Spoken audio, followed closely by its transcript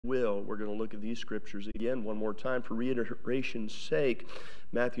We're going to look at these scriptures again one more time for reiteration's sake.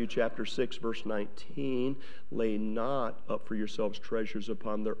 Matthew chapter 6, verse 19, lay not up for yourselves treasures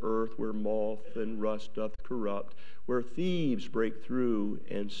upon the earth where moth and rust doth corrupt, where thieves break through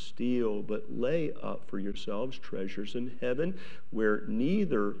and steal, but lay up for yourselves treasures in heaven where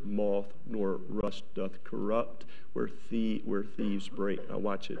neither moth nor rust doth corrupt, where thieves break. Now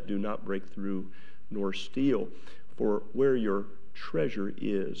watch it. Do not break through nor steal. For where your treasure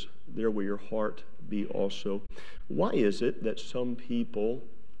is, there will your heart be also. Why is it that some people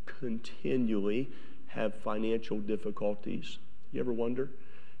continually have financial difficulties? You ever wonder?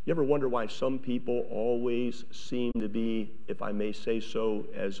 You ever wonder why some people always seem to be, if I may say so,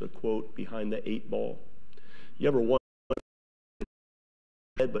 as a quote, behind the eight ball? You ever wonder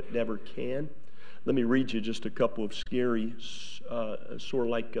but never can? Let me read you just a couple of scary, sort of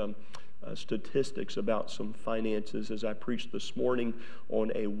like statistics about some finances as I preached this morning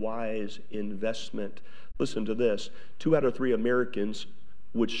on a wise investment. Listen to this. 2 out of 3 Americans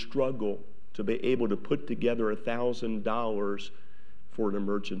would struggle to be able to put together $1,000 for an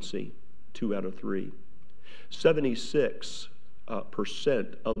emergency. 2 out of 3. 76%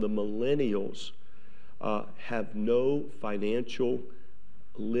 of the millennials have no financial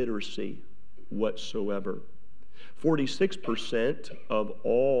literacy whatsoever. 46% of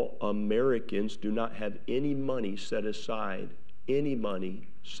all Americans do not have any money set aside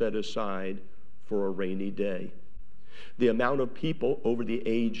for a rainy day. The amount of people over the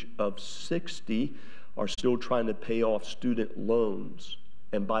age of 60 are still trying to pay off student loans.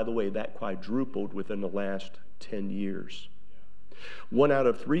 And by the way, that quadrupled within the last 10 years. 1 out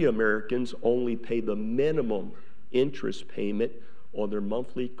of 3 Americans only pay the minimum interest payment on their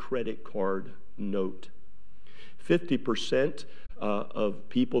monthly credit card note. 50% of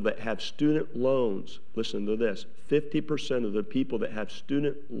people that have student loans, listen to this, 50% of the people that have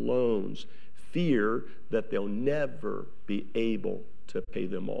student loans fear that they'll never be able to pay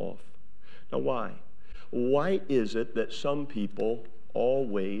them off. Now why? Why is it that some people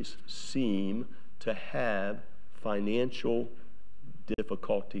always seem to have financial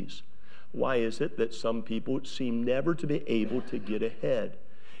difficulties? Why is it that some people seem never to be able to get ahead?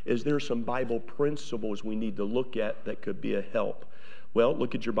 Is there some Bible principles we need to look at that could be a help? Well,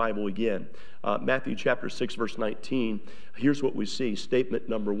 look at your Bible again. Matthew chapter 6, verse 19. Here's what we see. Statement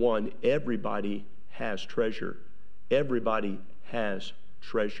number 1, everybody has treasure. Everybody has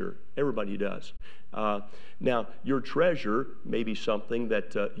treasure. Everybody does. Now, your treasure may be something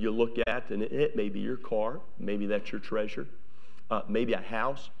that you look at, and it may be your car. Maybe that's your treasure. Maybe a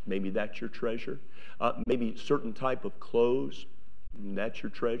house. Maybe that's your treasure. Maybe certain type of clothes. That's your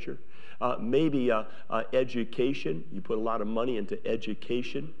treasure. Maybe education. You put a lot of money into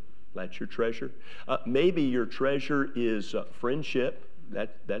education. That's your treasure. Maybe your treasure is friendship.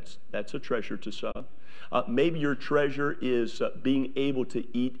 That's a treasure to some. Maybe your treasure is being able to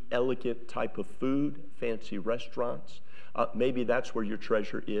eat elegant type of food, fancy restaurants. Maybe that's where your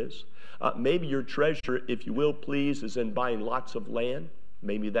treasure is. Maybe your treasure, if you will please, is in buying lots of land.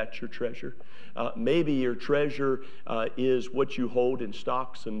 Maybe that's your treasure. Maybe your treasure is what you hold in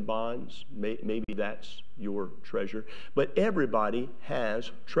stocks and bonds. Maybe that's your treasure. But everybody has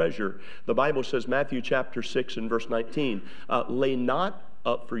treasure. The Bible says, Matthew chapter 6 and verse 19, lay not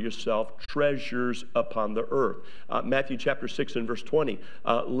up for yourself treasures upon the earth. Matthew chapter 6 and verse 20,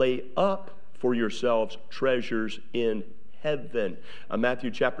 lay up for yourselves treasures in heaven. Matthew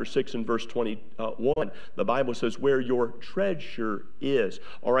chapter 6 and verse 21, the Bible says where your treasure is.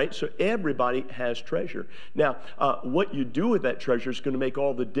 All right, so everybody has treasure. Now, what you do with that treasure is going to make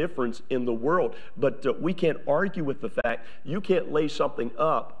all the difference in the world, but we can't argue with the fact you can't lay something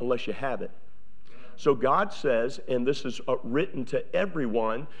up unless you have it. So God says, and this is written to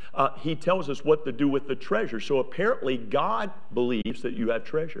everyone, He tells us what to do with the treasure. So apparently God believes that you have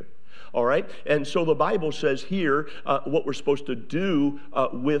treasure. All right, and so the Bible says here what we're supposed to do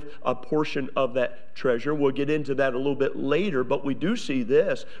with a portion of that treasure. We'll get into that a little bit later, but we do see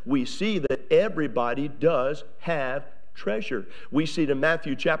this. We see that everybody does have treasure. We see it in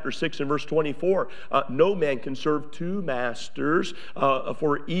Matthew chapter 6 and verse 24. No man can serve 2 masters,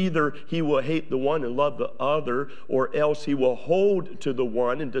 for either he will hate the one and love the other, or else he will hold to the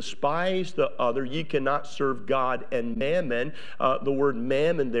one and despise the other. Ye cannot serve God and mammon. The word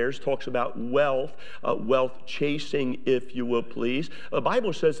mammon there talks about wealth, wealth chasing, if you will please. The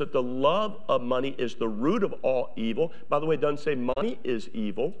Bible says that the love of money is the root of all evil. By the way, it doesn't say money is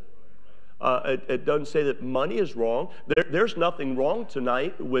evil. It doesn't say that money is wrong. There's nothing wrong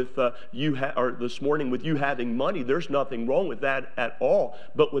tonight with or this morning with you having money. There's nothing wrong with that at all.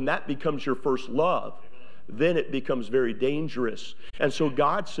 But when that becomes your first love, then it becomes very dangerous. And so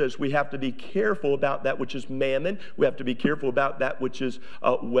God says we have to be careful about that which is mammon. We have to be careful about that which is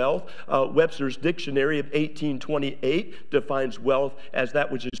wealth. Webster's Dictionary of 1828 defines wealth as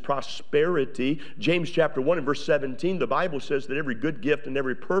that which is prosperity. James chapter 1 and verse 17, the Bible says that every good gift and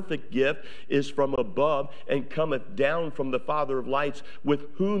every perfect gift is from above and cometh down from the Father of lights,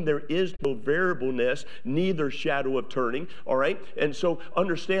 with whom there is no variableness, neither shadow of turning. All right? And so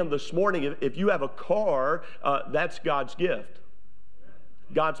understand this morning, if you have a car, that's God's gift.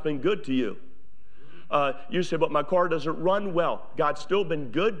 God's been good to you. You say, but my car doesn't run well. God's still been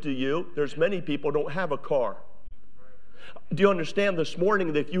good to you. There's many people who don't have a car. Do you understand this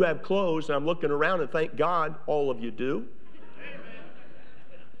morning that if you have clothes, and I'm looking around and thank God all of you do,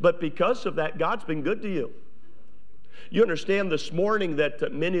 but because of that, God's been good to you. You understand this morning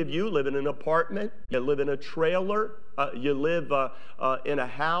that many of you live in an apartment, you live in a trailer, you live in a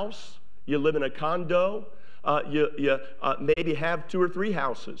house, you live in a condo, you maybe have 2 or 3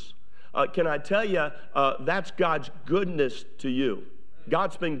 houses. Can I tell you, that's God's goodness to you.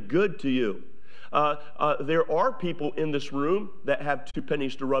 God's been good to you. There are people in this room that have 2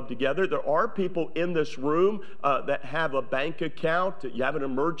 pennies to rub together. There are people in this room that have a bank account. You have an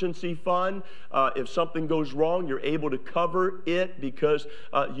emergency fund. If something goes wrong, you're able to cover it because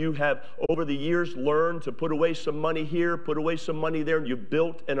you have, over the years, learned to put away some money here, put away some money there, and you've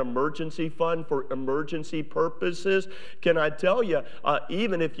built an emergency fund for emergency purposes. Can I tell you,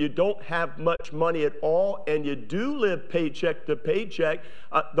 even if you don't have much money at all and you do live paycheck to paycheck,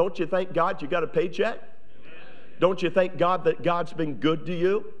 don't you thank God you got a paycheck? Don't you thank God that God's been good to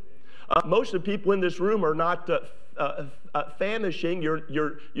you? Most of the people in this room are not famishing.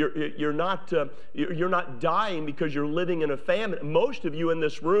 You're not dying because you're living in a famine. Most of you in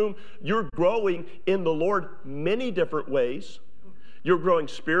this room, you're growing in the Lord many different ways. You're growing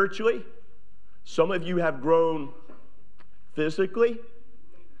spiritually. Some of you have grown physically.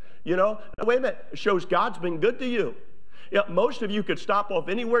 You know, wait a minute. It shows God's been good to you. Yeah, most of you could stop off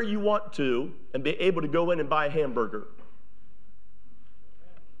anywhere you want to and be able to go in and buy a hamburger.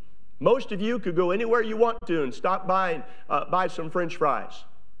 Most of you could go anywhere you want to and stop by and buy some French fries.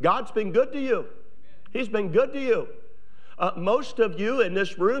 God's been good to you. He's been good to you. Most of you in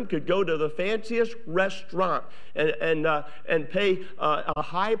this room could go to the fanciest restaurant and pay a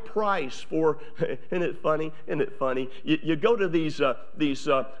high price for, isn't it funny? Isn't it funny? You go to these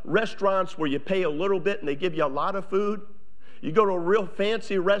restaurants where you pay a little bit and they give you a lot of food. You go to a real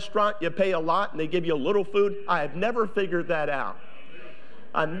fancy restaurant, you pay a lot and they give you a little food. I have never figured that out.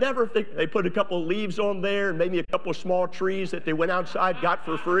 They put a couple of leaves on there and maybe a couple of small trees that they went outside, got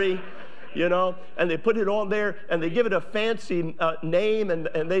for free. You know, and they put it on there and they give it a fancy name and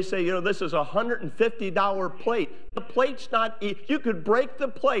they say, you know, this is a $150 plate. The plate's not, you could break the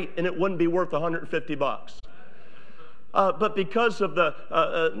plate and it wouldn't be worth $150. But because of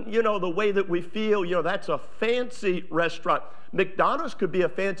the, you know, the way that we feel, you know, that's a fancy restaurant. McDonald's could be a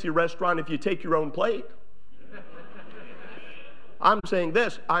fancy restaurant if you take your own plate. I'm saying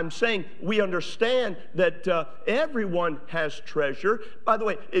this. I'm saying we understand that everyone has treasure. By the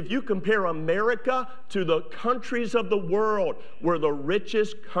way, if you compare America to the countries of the world, we're the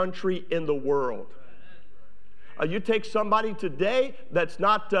richest country in the world. You take somebody today that's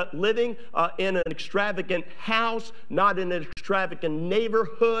not living in an extravagant house, not in an extravagant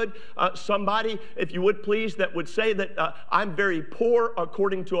neighborhood, somebody, if you would please, that would say that I'm very poor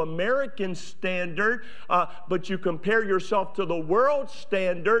according to American standard, but you compare yourself to the world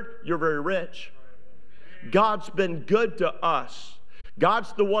standard, you're very rich. God's been good to us.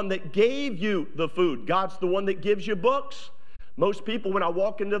 God's the one that gave you the food. God's the one that gives you books. Most people, when I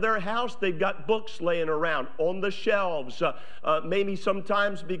walk into their house, they've got books laying around on the shelves, maybe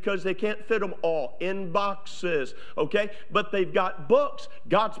sometimes because they can't fit them all in boxes, okay? But they've got books.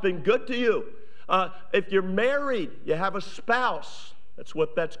 God's been good to you. If you're married, you have a spouse. That's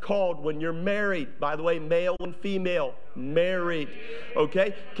what that's called when you're married. By the way, male and female, married,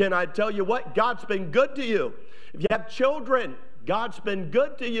 okay? Can I tell you what? God's been good to you. If you have children, God's been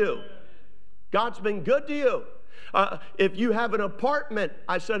good to you. God's been good to you. If you have an apartment,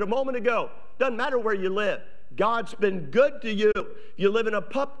 I said a moment ago, doesn't matter where you live. God's been good to you. If you live in a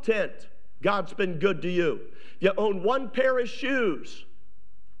pup tent, God's been good to you. If you own one pair of shoes,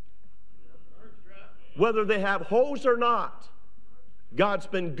 whether they have holes or not, God's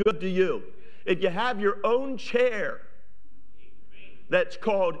been good to you. If you have your own chair, that's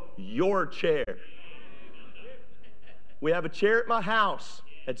called your chair. We have a chair at my house.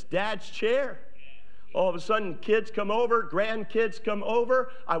 It's Dad's chair. All of a sudden, kids come over, grandkids come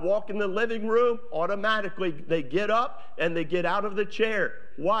over. I walk in the living room, automatically they get up and they get out of the chair.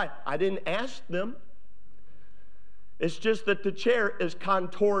 Why? I didn't ask them. It's just that the chair is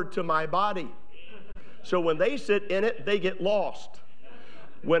contoured to my body. So when they sit in it, they get lost.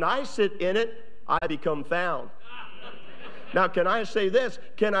 When I sit in it, I become found. Now, can I say this?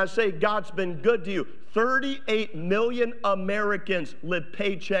 Can I say God's been good to you? 38 million Americans live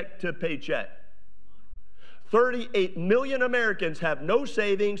paycheck to paycheck. 38 million Americans have no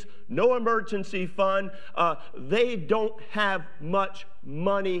savings, no emergency fund. They don't have much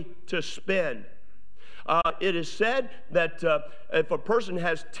money to spend. It is said that if a person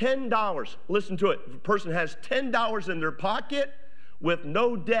has $10, listen to it, if a person has $10 in their pocket with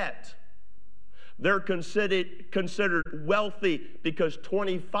no debt, they're considered wealthy, because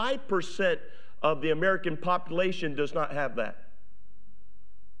 25% of the American population does not have that.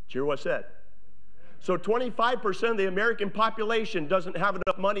 Did you hear what I said? So 25% of the American population doesn't have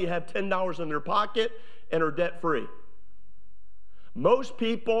enough money to have $10 in their pocket and are debt-free. Most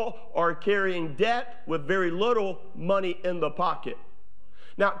people are carrying debt with very little money in the pocket.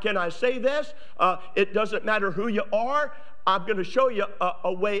 Now, can I say this? It doesn't matter who you are. I'm going to show you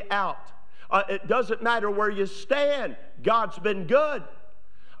a way out. It doesn't matter where you stand. God's been good.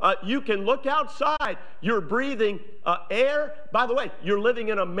 You can look outside. You're breathing air. By the way, you're living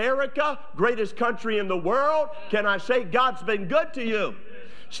in America, greatest country in the world. Can I say God's been good to you?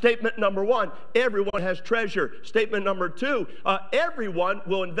 Statement number one, everyone has treasure. Statement number two, everyone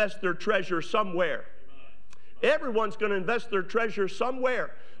will invest their treasure somewhere. Everyone's going to invest their treasure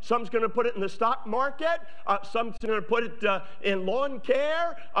somewhere. Some's going to put it in the stock market. Some's going to put it in lawn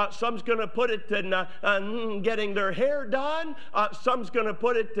care. Some's going to put it in getting their hair done. Some's going to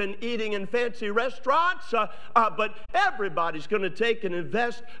put it in eating in fancy restaurants. But everybody's going to take and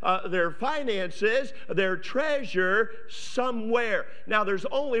invest their finances, their treasure somewhere. Now, there's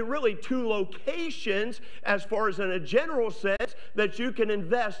only really two locations, as far as in a general sense, that you can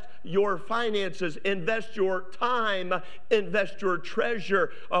invest your finances, invest your time, invest your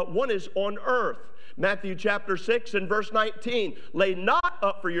treasure. One is on earth. Matthew chapter 6 and verse 19. Lay not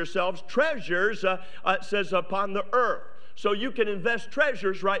up for yourselves treasures, it says, upon the earth. So you can invest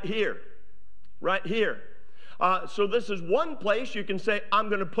treasures right here. Right here. So this is one place you can say, I'm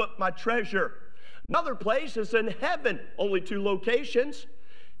going to put my treasure. Another place is in heaven. Only two locations.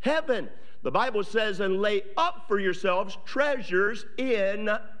 Heaven. The Bible says, and lay up for yourselves treasures in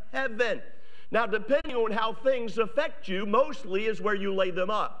heaven. Now, depending on how things affect you, mostly is where you lay them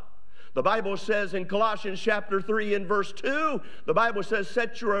up. The Bible says in Colossians chapter 3 and verse 2, the Bible says,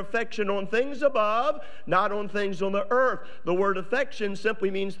 set your affection on things above, not on things on the earth. The word affection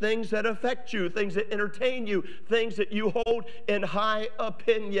simply means things that affect you, things that entertain you, things that you hold in high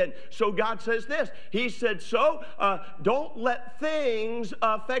opinion. So God says this. He said, don't let things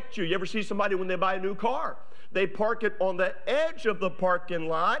affect you. You ever see somebody when they buy a new car? They park it on the edge of the parking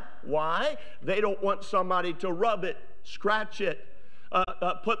lot. Why? They don't want somebody to rub it, scratch it,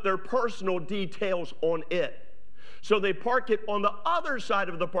 put their personal details on it. So they park it on the other side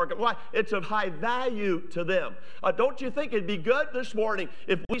of the parking lot. Why? It's of high value to them. Don't you think it'd be good this morning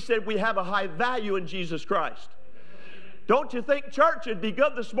if we said we have a high value in Jesus Christ? Don't you think, church, it'd be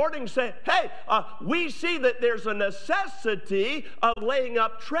good this morning to say, hey, we see that there's a necessity of laying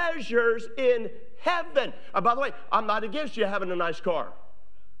up treasures in heaven. By the way, I'm not against you having a nice car.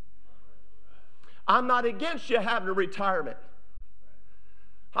 I'm not against you having a retirement.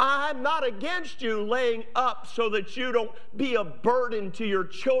 I'm not against you laying up so that you don't be a burden to your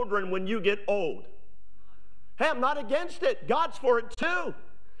children when you get old. Hey, I'm not against it. God's for it too.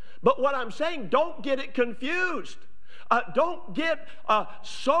 But what I'm saying, don't get it confused. Don't give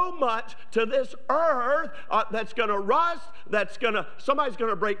so much to this earth that's going to rust, somebody's going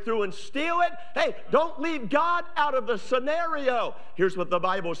to break through and steal it. Hey, don't leave God out of the scenario. Here's what the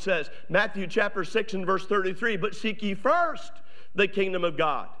Bible says. Matthew chapter 6 and verse 33. But seek ye first the kingdom of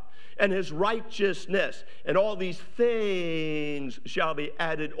God and his righteousness, and all these things shall be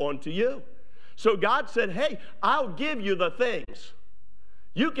added unto you. So God said, hey, I'll give you the things.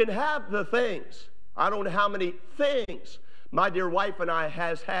 You can have the things. I don't know how many things my dear wife and I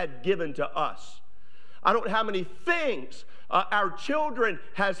has had given to us. I don't know how many things our children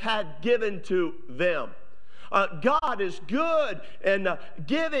has had given to them. God is good and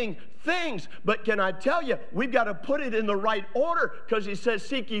giving things, but can I tell you, we've got to put it in the right order, because he says,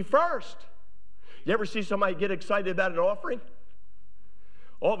 seek ye first. You ever see somebody get excited about an offering?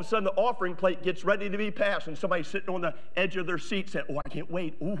 All of a sudden, the offering plate gets ready to be passed, and somebody's sitting on the edge of their seat saying, oh, I can't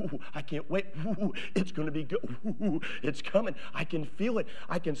wait. Ooh, I can't wait. Ooh, it's going to be good. Ooh, it's coming. I can feel it.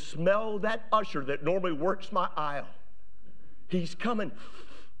 I can smell that usher that normally works my aisle. He's coming.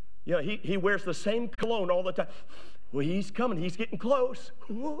 You know, he wears the same cologne all the time. Well, he's coming. He's getting close.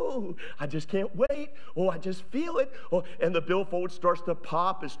 Ooh, I just can't wait. Oh, I just feel it. Oh, and the billfold starts to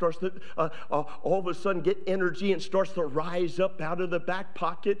pop. It starts to all of a sudden get energy and starts to rise up out of the back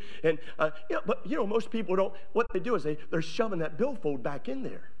pocket. And but most people don't. What they do is they're shoving that billfold back in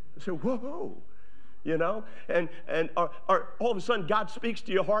there. They say, whoa. And all of a sudden God speaks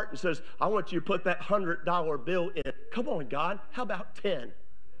to your heart and says, I want you to put that $100 bill in. Come on, God. How about 10?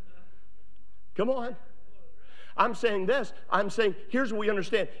 Come on. I'm saying this. I'm saying, here's what we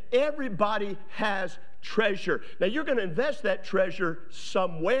understand. Everybody has treasure. Now, you're going to invest that treasure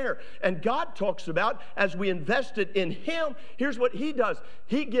somewhere. And God talks about, as we invest it in Him, here's what He does.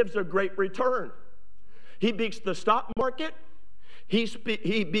 He gives a great return. He beats the stock market.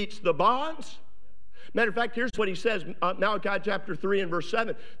 He beats the bonds. Matter of fact, here's what He says, Malachi chapter 3 and verse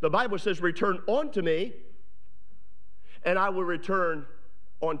 7. The Bible says, return unto me, and I will return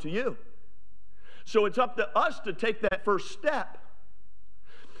unto you. So it's up to us to take that first step.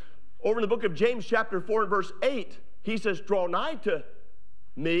 Over in the book of James chapter 4 and verse 8, he says, draw nigh to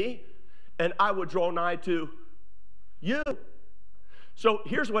me, and I will draw nigh to you. So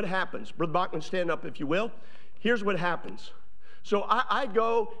here's what happens. Brother Bachman, stand up if you will. Here's what happens. So I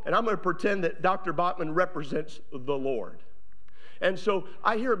go, and I'm going to pretend that Dr. Bachman represents the Lord. And so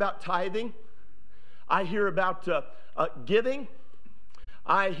I hear about tithing. I hear about giving.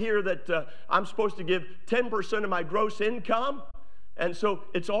 I hear that I'm supposed to give 10% of my gross income. And so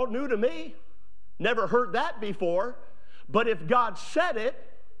it's all new to me. Never heard that before. But if God said it,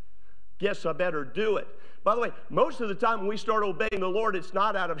 guess I better do it. By the way, most of the time when we start obeying the Lord, it's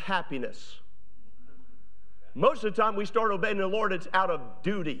not out of happiness. Most of the time we start obeying the Lord, it's out of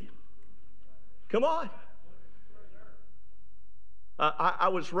duty. Come on. I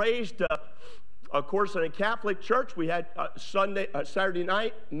was raised... Of course, in a Catholic church, we had Saturday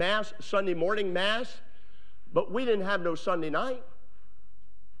night Mass, Sunday morning Mass, but we didn't have no Sunday night.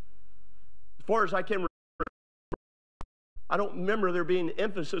 As far as I can remember, I don't remember there being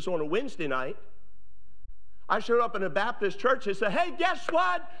emphasis on a Wednesday night. I showed up in a Baptist church and said, hey, guess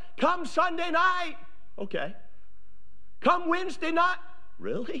what? Come Sunday night. Okay. Come Wednesday night.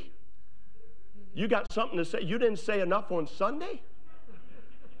 Really? You got something to say? You didn't say enough on Sunday?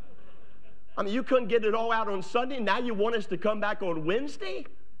 I mean, you couldn't get it all out on Sunday. Now you want us to come back on Wednesday?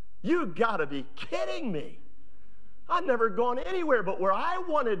 You got to be kidding me. I've never gone anywhere but where I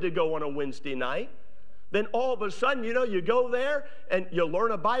wanted to go on a Wednesday night. Then all of a sudden, you go there and you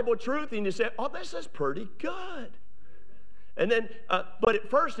learn a Bible truth and you say, oh, this is pretty good. And then, but at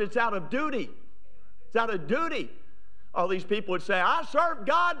first it's out of duty. It's out of duty. All these people would say, I serve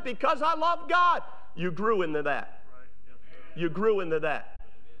God because I love God. You grew into that. You grew into that.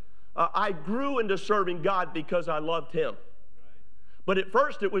 I grew into serving God because I loved Him. But at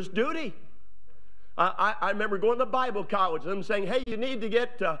first it was duty. I remember going to Bible college and them saying, hey, you need to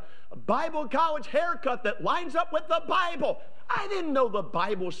get a Bible college haircut that lines up with the Bible. I didn't know the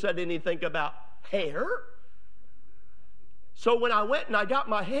Bible said anything about hair. So when I went and I got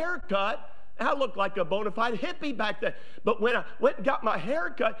my hair cut, I looked like a bona fide hippie back then. But when I went and got my hair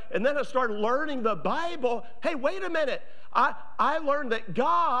cut and then I started learning the Bible, hey, wait a minute. I learned that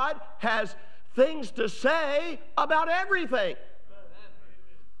God has things to say about everything.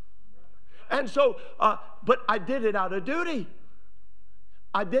 And so, but I did it out of duty.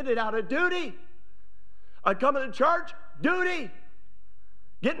 I did it out of duty. I come to church, duty.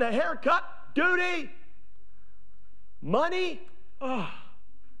 Getting a haircut, duty. Money,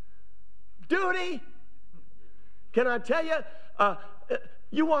 duty. Can I tell you,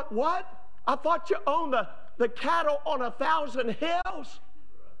 you want what? I thought you owned the cattle on 1,000 hills.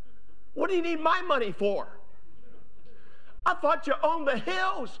 What do you need my money for? I thought you owned the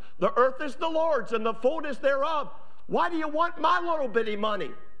hills. The earth is the Lord's and the fullness thereof. Why do you want my little bitty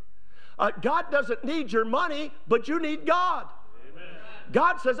money? God doesn't need your money, but you need God. Amen.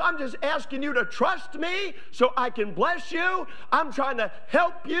 God says, I'm just asking you to trust me so I can bless you. I'm trying to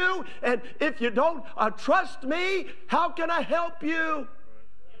help you. And if you don't trust me, how can I help you?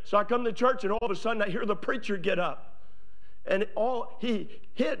 So I come to church and all of a sudden I hear the preacher get up. And all he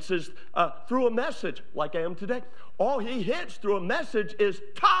hits is through a message, like I am today. All he hits through a message is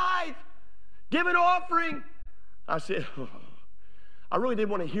tithe, give an offering. I said, oh, I really didn't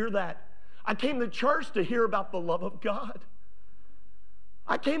want to hear that. I came to church to hear about the love of God.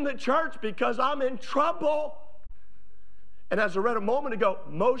 I came to church because I'm in trouble. And as I read a moment ago,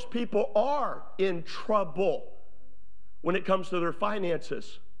 most people are in trouble when it comes to their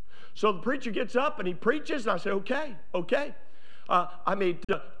finances. So the preacher gets up and he preaches, and I say, okay. I made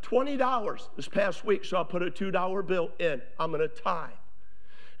 $20 this past week, so I put a $2 bill in. I'm going to tithe.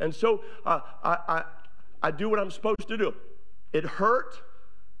 And so I do what I'm supposed to do. It hurt.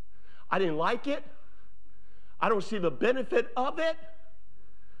 I didn't like it. I don't see the benefit of it.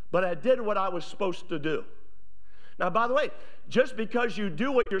 But I did what I was supposed to do. Now, by the way, just because you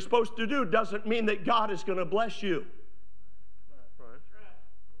do what you're supposed to do doesn't mean that God is going to bless you.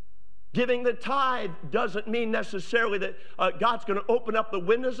 Giving the tithe doesn't mean necessarily that God's going to open up the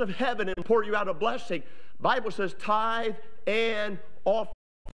windows of heaven and pour you out a blessing. Bible says tithe and offering.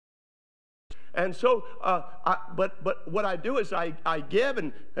 And so, but what I do is I give,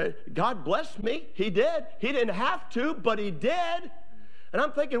 and God blessed me. He did. He didn't have to, but He did. And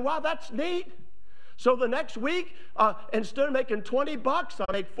I'm thinking, wow, that's neat. So the next week, instead of making $20,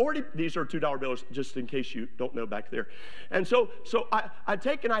 I make 40. These are $2 bills, just in case you don't know back there. And so I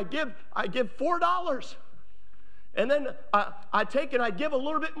take and I give $4. And then I take and I give a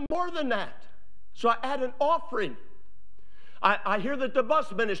little bit more than that. So I add an offering. I hear that the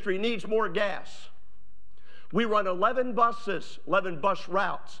bus ministry needs more gas. We run 11 buses, 11 bus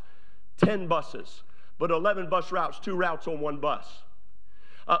routes, 10 buses, but 11 bus routes, 2 routes on 1 bus.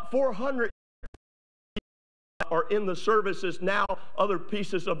 400 are in the services now, other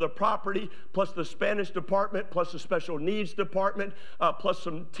pieces of the property, plus the Spanish department, plus the special needs department, plus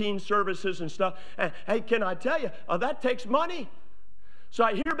some teen services and stuff. And hey, can I tell you, that takes money. So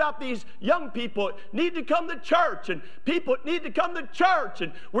I hear about these young people need to come to church, and people need to come to church,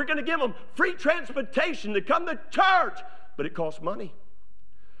 and we're going to give them free transportation to come to church. But it costs money.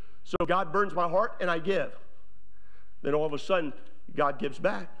 So God burns my heart, and I give. Then all of a sudden, God gives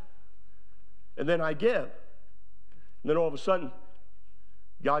back. And then I give. And then all of a sudden,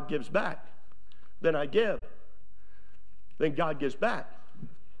 God gives back. Then I give. Then God gives back.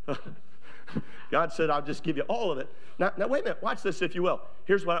 God said, I'll just give you all of it. Now, wait a minute. Watch this, if you will.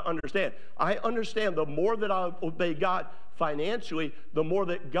 Here's what I understand. I understand the more that I obey God financially, the more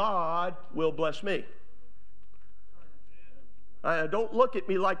that God will bless me. Don't look at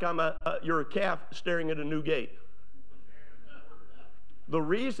me like you're a calf staring at a new gate. The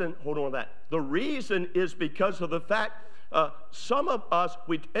reason, hold on to that. The reason is because of the fact some of us,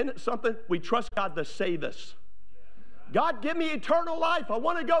 we trust God to save us. God, give me eternal life. I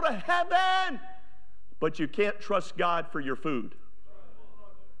want to go to heaven. But you can't trust God for your food.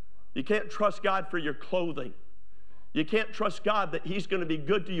 You can't trust God for your clothing. You can't trust God that He's going to be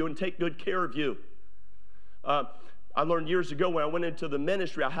good to you and take good care of you. I learned years ago when I went into the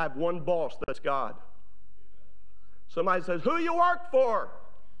ministry, I have one boss, that's God. Somebody says, who you work for?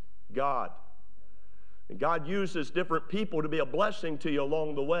 God. And God uses different people to be a blessing to you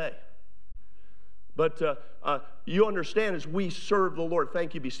along the way. But you understand, as we serve the Lord,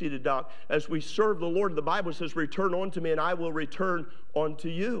 thank you, be seated, Doc. As we serve the Lord, the Bible says, return unto me, and I will return unto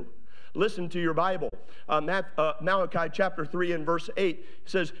you. Listen to your Bible. Malachi chapter 3 and verse 8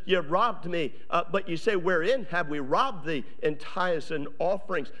 says, you have robbed me, but you say, wherein have we robbed thee? In tithes and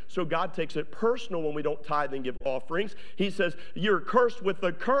offerings. So God takes it personal when we don't tithe and give offerings. He says, you're cursed with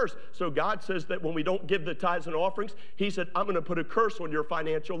the curse. So God says that when we don't give the tithes and offerings, He said, I'm going to put a curse on your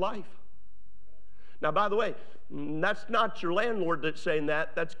financial life. Now, by the way, that's not your landlord that's saying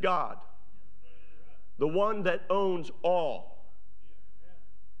that. That's God. The one that owns all.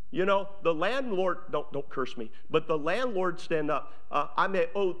 You know, the landlord, don't curse me, but the landlord stand up. I may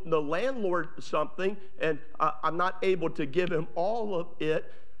owe the landlord something, and I'm not able to give him all of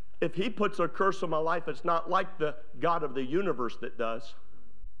it. If he puts a curse on my life, it's not like the God of the universe that does.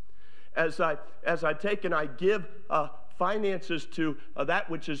 As I take and I give finances to that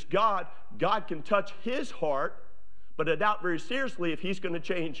which is God, God can touch His heart, but I doubt very seriously if He's going to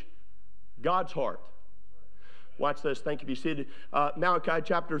change God's heart. Watch this. Thank you. Be seated. Malachi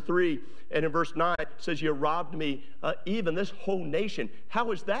chapter 3 and in verse 9 says, you robbed me, even this whole nation.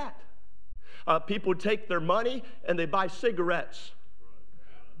 How is that? People take their money and they buy cigarettes,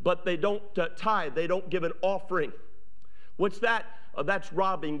 but they don't tithe. They don't give an offering. What's that? That's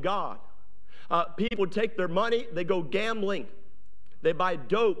robbing God. People take their money, they go gambling. They buy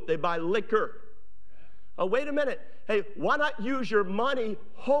dope. They buy liquor. Wait a minute. Hey, why not use your money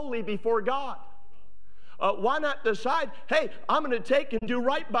wholly before God? Why not decide, hey, I'm going to take and do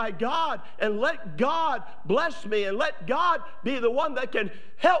right by God and let God bless me and let God be the one that can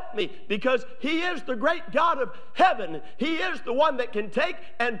help me, because He is the great God of heaven. He is the one that can take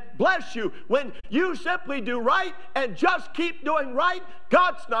and bless you. When you simply do right and just keep doing right,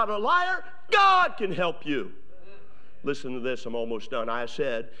 God's not a liar. God can help you. Listen to this. I'm almost done. I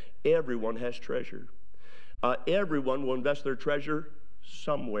said everyone has treasure. Everyone will invest their treasure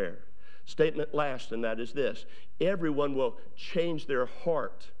somewhere. Statement last, and that is this. Everyone will change their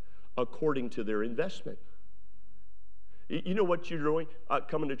heart according to their investment. You know what you're doing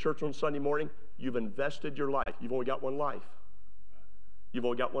coming to church on Sunday morning? You've invested your life. You've only got one life. You've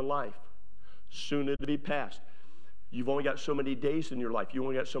only got one life. Soon to be passed. You've only got so many days in your life. You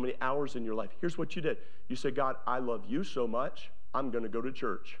only got so many hours in your life. Here's what you did. You said, God, I love you so much, I'm going to go to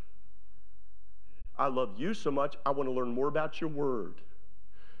church. I love you so much, I want to learn more about your word.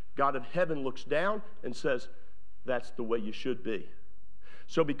 God of heaven looks down and says, that's the way you should be.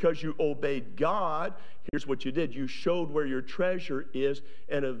 So because you obeyed God, here's what you did. You showed where your treasure is,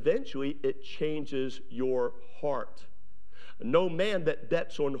 and eventually it changes your heart. No man that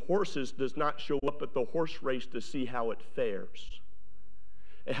bets on horses does not show up at the horse race to see how it fares.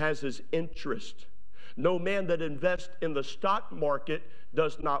 It has his interest. No man that invests in the stock market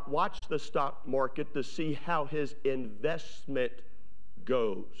does not watch the stock market to see how his investment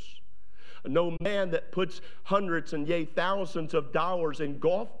goes. No man that puts hundreds and yea, thousands of dollars in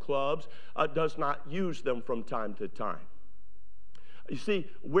golf clubs does not use them from time to time. You see,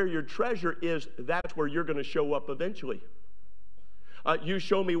 where your treasure is, that's where you're going to show up eventually. You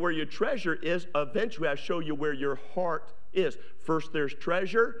show me where your treasure is, eventually I show you where your heart is. First there's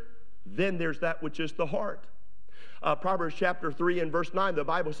treasure, then there's that which is the heart. Proverbs chapter 3 and verse 9, the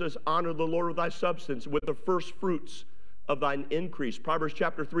Bible says, honor the Lord with thy substance, with the first fruits of thine increase. Proverbs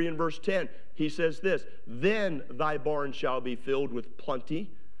chapter 3 and verse 10, he says this, then thy barn shall be filled with plenty.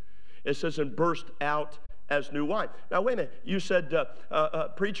 It says, and burst out as new wine. Now, wait a minute. You said,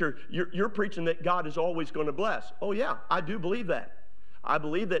 preacher, you're preaching that God is always going to bless. Oh, yeah, I do believe that. I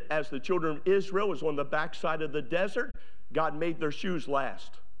believe that as the children of Israel was on the backside of the desert, God made their shoes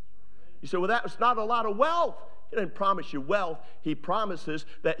last. You say, well, that was not a lot of wealth. He didn't promise you wealth. He promises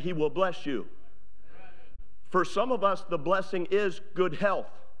that he will bless you. For some of us, the blessing is good health.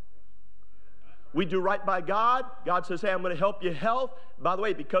 We do right by God. God says, hey, I'm going to help you health. By the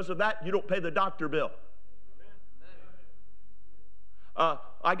way, because of that, you don't pay the doctor bill.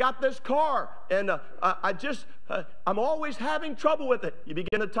 I got this car, and I'm always having trouble with it. You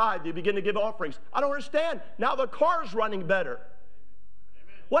begin to tithe. You begin to give offerings. I don't understand. Now the car's running better.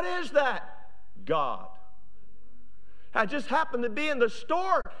 Amen. What is that? God. I just happened to be in the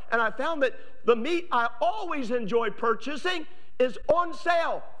store, and I found that the meat I always enjoy purchasing is on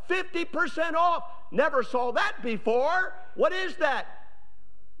sale, 50% off. Never saw that before. What is that?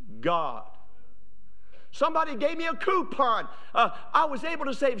 God. Somebody gave me a coupon. I was able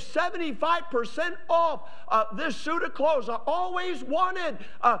to save 75% off this suit of clothes I always wanted.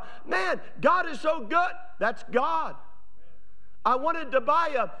 Man, God is so good. That's God. I wanted to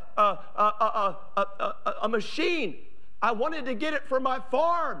buy a machine. I wanted to get it for my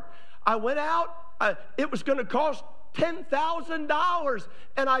farm. I went out. It was going to cost $10,000,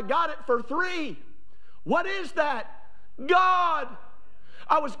 and I got it for $3,000. What is that? God.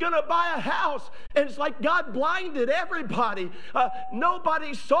 I was going to buy a house, and it's like God blinded everybody.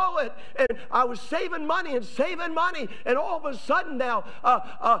 Nobody saw it, and I was saving money, and all of a sudden now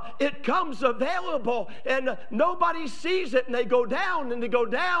it comes available, and nobody sees it, and they go down, and they go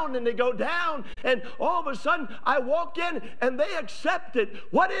down, and they go down, and all of a sudden I walk in, and they accept it.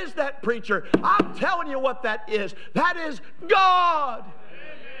 What is that, preacher? I'm telling you what that is. That is God.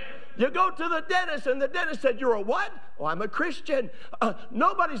 You go to the dentist, and the dentist said, you're a what? Oh, I'm a Christian.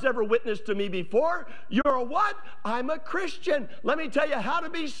 Nobody's ever witnessed to me before. You're a what? I'm a Christian. Let me tell you how to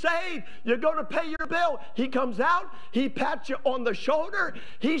be saved. You go to pay your bill. He comes out. He pats you on the shoulder.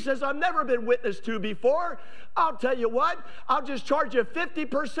 He says, I've never been witnessed to before. I'll tell you what. I'll just charge you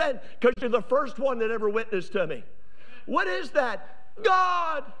 50% because you're the first one that ever witnessed to me. What is that?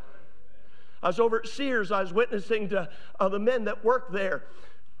 God. I was over at Sears. I was witnessing to the men that work there.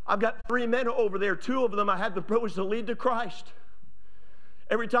 I've got 3 men over there. 2 of them I had the privilege to lead to Christ.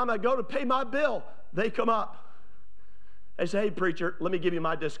 Every time I go to pay my bill, they come up. They say, hey, preacher, let me give you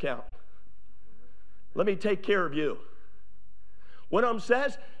my discount. Let me take care of you. One of them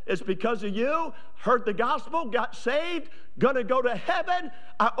says, it's because of you, heard the gospel, got saved, gonna go to heaven.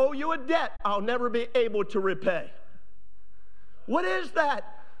 I owe you a debt I'll never be able to repay. What is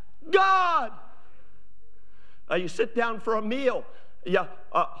that? God. You sit down for a meal. You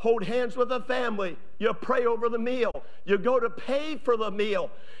hold hands with a family. You pray over the meal. You go to pay for the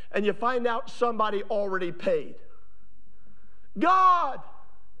meal, and you find out somebody already paid. God.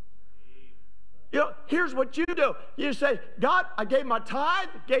 You know, here's what you do. You say, God, I gave my tithe,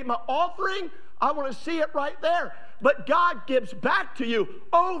 gave my offering. I want to see it right there. But God gives back to you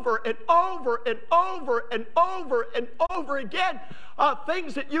over and over and over and over and over again.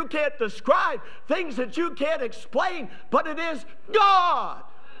 Things that you can't describe, things that you can't explain, but it is God.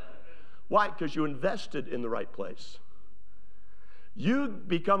 Why? Because you invested in the right place. You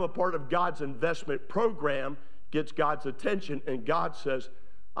become a part of God's investment program, gets God's attention, and God says,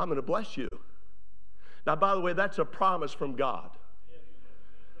 I'm going to bless you. Now, by the way, that's a promise from God.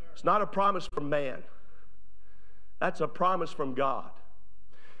 It's not a promise from man. That's a promise from God.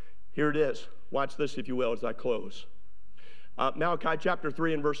 Here it is. Watch this, if you will, as I close. Malachi chapter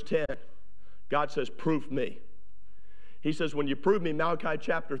 3 and verse 10. God says, prove me. He says, when you prove me, Malachi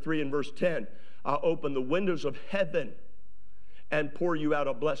chapter 3 and verse 10, I'll open the windows of heaven and pour you out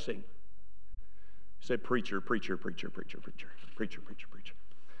a blessing. Say, preacher, preacher, preacher, preacher, preacher, preacher, preacher, preacher,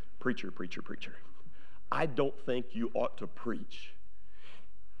 preacher, preacher, preacher. I don't think you ought to preach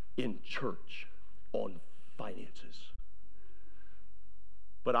in church on finances.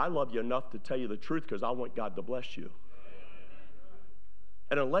 But I love you enough to tell you the truth because I want God to bless you.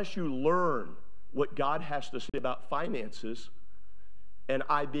 And unless you learn what God has to say about finances, and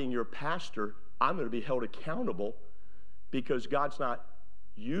I being your pastor, I'm going to be held accountable because God's not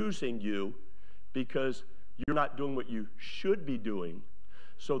using you because you're not doing what you should be doing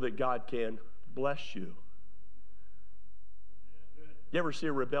so that God can bless you. You ever see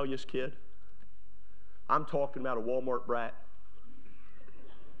a rebellious kid? I'm talking about a Walmart brat.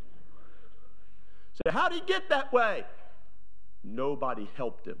 Say, how'd he get that way? Nobody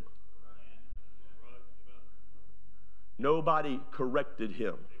helped him. Nobody corrected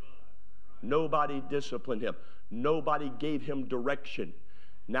him. Nobody disciplined him. Nobody gave him direction.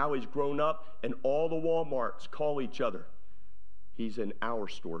 Now he's grown up, and all the Walmarts call each other. He's in our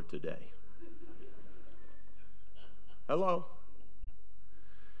store today. Hello?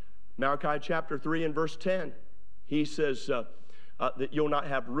 Malachi chapter 3 and verse 10. He says that you'll not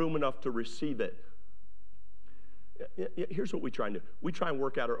have room enough to receive it. Here's what we try and do. We try and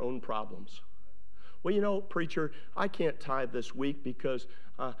work out our own problems. Well, you know, preacher, I can't tithe this week because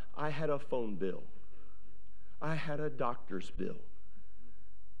I had a phone bill. I had a doctor's bill.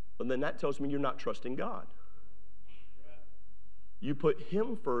 And then that tells me you're not trusting God. You put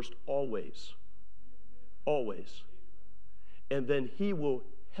him first always. Always. And then he will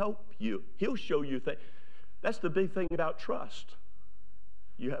help you. He'll show you things. That's the big thing about trust.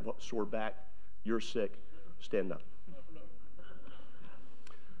 You have a sore back. You're sick. Stand up.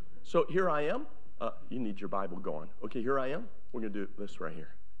 So here I am. You need your Bible going. Okay, here I am. We're going to do this right here.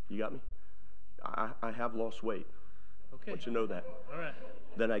 You got me? I have lost weight. Okay. I want you to know that. All right.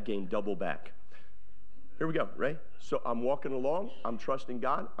 Then I gained double back. Here we go, right? So I'm walking along. I'm trusting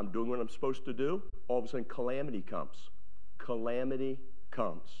God. I'm doing what I'm supposed to do. All of a sudden, calamity comes. Calamity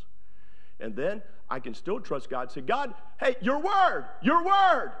comes. And then I can still trust God. Say, God, hey, your word, your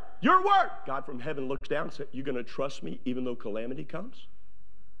word, your word. God from heaven looks down and says, you're going to trust me even though calamity comes?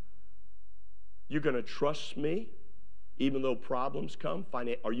 You're going to trust me even though problems come?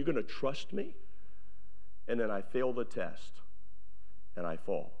 Are you going to trust me? And then I fail the test and I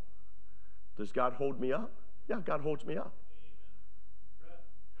fall. Does God hold me up? Yeah, God holds me up.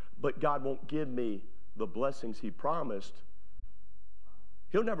 But God won't give me the blessings he promised.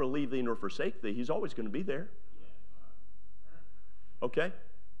 He'll never leave thee nor forsake thee. He's always going to be there. Okay?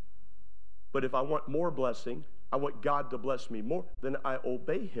 But if I want more blessing, I want God to bless me more, then I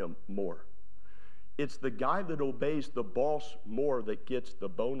obey him more. It's the guy that obeys the boss more that gets the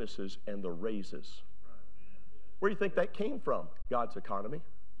bonuses and the raises. Where do you think that came from? God's economy.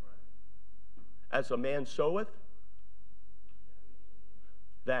 As a man soweth,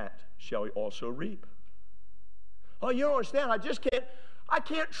 that shall he also reap. Oh, you don't understand. I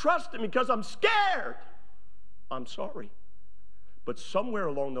can't trust him because I'm scared. I'm sorry. But somewhere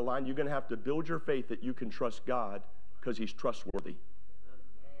along the line, you're going to have to build your faith that you can trust God because he's trustworthy.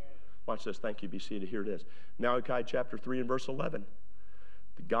 Watch this. Thank you. Be seated. Here it is. Malachi chapter 3 and verse 11.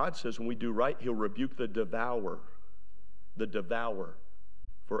 God says when we do right, he'll rebuke the devourer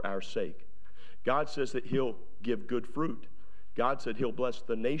for our sake. God says that he'll give good fruit. God said he'll bless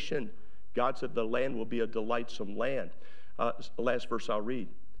the nation. God said the land will be a delightsome land. Last verse I'll read.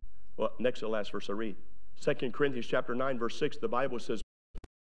 Well, next to the last verse I'll read. 2 Corinthians chapter 9, verse 6, the Bible says,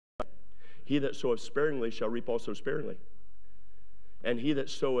 he that soweth sparingly shall reap also sparingly. And he that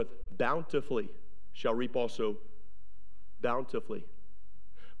soweth bountifully shall reap also bountifully.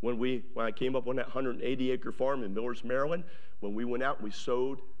 When I came up on that 180-acre farm in Millers, Maryland, when we went out and we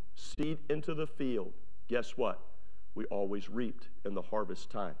sowed seed into the field, guess what? We always reaped in the harvest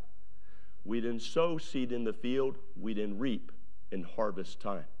time. We didn't sow seed in the field. We didn't reap in harvest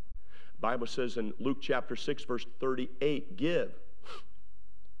time. The Bible says in Luke chapter 6, verse 38, give,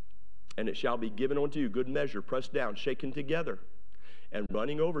 and it shall be given unto you, good measure, pressed down, shaken together, and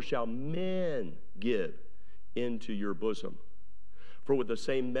running over shall men give into your bosom. For with the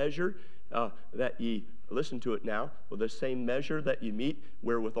same measure that ye, listen to it now, with the same measure that ye meet,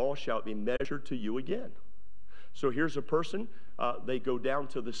 wherewithal shall it be measured to you again. So here's a person, they go down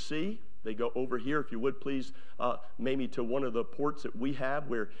to the sea, They go over here, if you would please, maybe to one of the ports that we have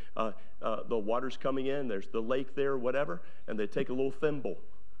where the water's coming in. There's the lake there, whatever, and they take a little thimble.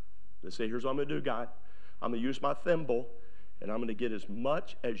 They say, here's what I'm going to do, God. I'm going to use my thimble, and I'm going to get as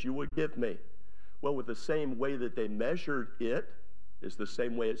much as you would give me. Well, with the same way that they measured it is the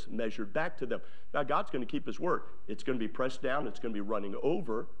same way it's measured back to them. Now, God's going to keep his word. It's going to be pressed down. It's going to be running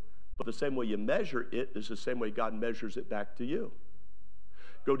over. But the same way you measure it is the same way God measures it back to you.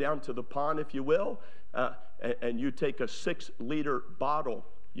 Go down to the pond, if you will, and you take a 6-liter bottle.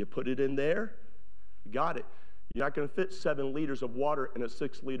 You put it in there. You got it. You're not going to fit 7 liters of water in a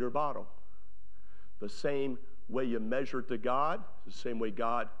 6-liter bottle. The same way you measure it to God, the same way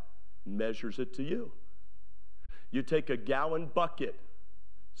God measures it to you. You take a gallon bucket,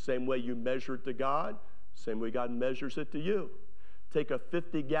 same way you measure it to God, same way God measures it to you. Take a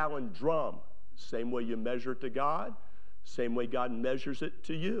 50-gallon drum, same way you measure it to God, same way God measures it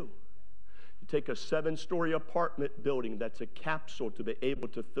to you. You take a 7-story apartment building that's a capsule to be able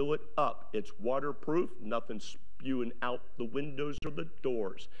to fill it up. It's waterproof, nothing spewing out the windows or the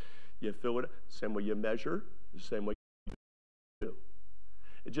doors. You fill it up, same way you measure, the same way you do.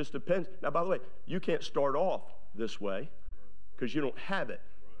 It just depends. Now, by the way, you can't start off this way because you don't have it.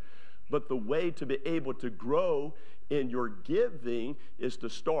 But the way to be able to grow in your giving is to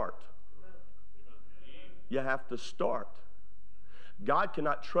start. You have to start. God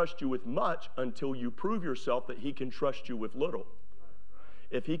cannot trust you with much until you prove yourself that he can trust you with little.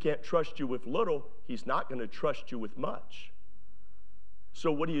 If he can't trust you with little, he's not going to trust you with much.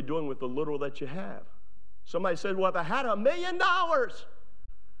 So what are you doing with the little that you have? Somebody said, well, if I had $1 million,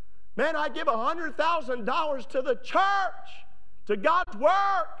 man, I'd give $100,000 to the church, to God's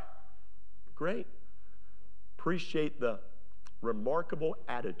work. Great. Appreciate the remarkable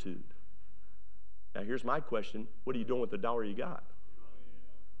attitude. Now, here's my question. What are you doing with the dollar you got?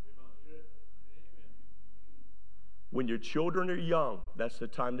 When your children are young, that's the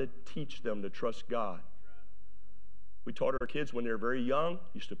time to teach them to trust God. We taught our kids when they were very young,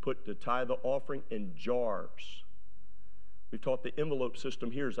 used to put the tithe offering in jars. We've taught the envelope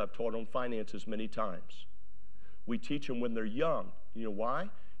system here, as I've taught on finances many times. We teach them when they're young. You know why?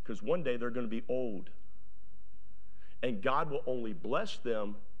 Because one day they're going to be old. And God will only bless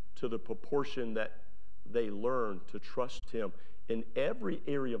them to the proportion that they learn to trust him in every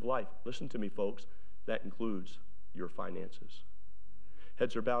area of life. Listen to me, folks. That includes your finances.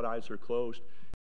 Heads are bowed, eyes are closed.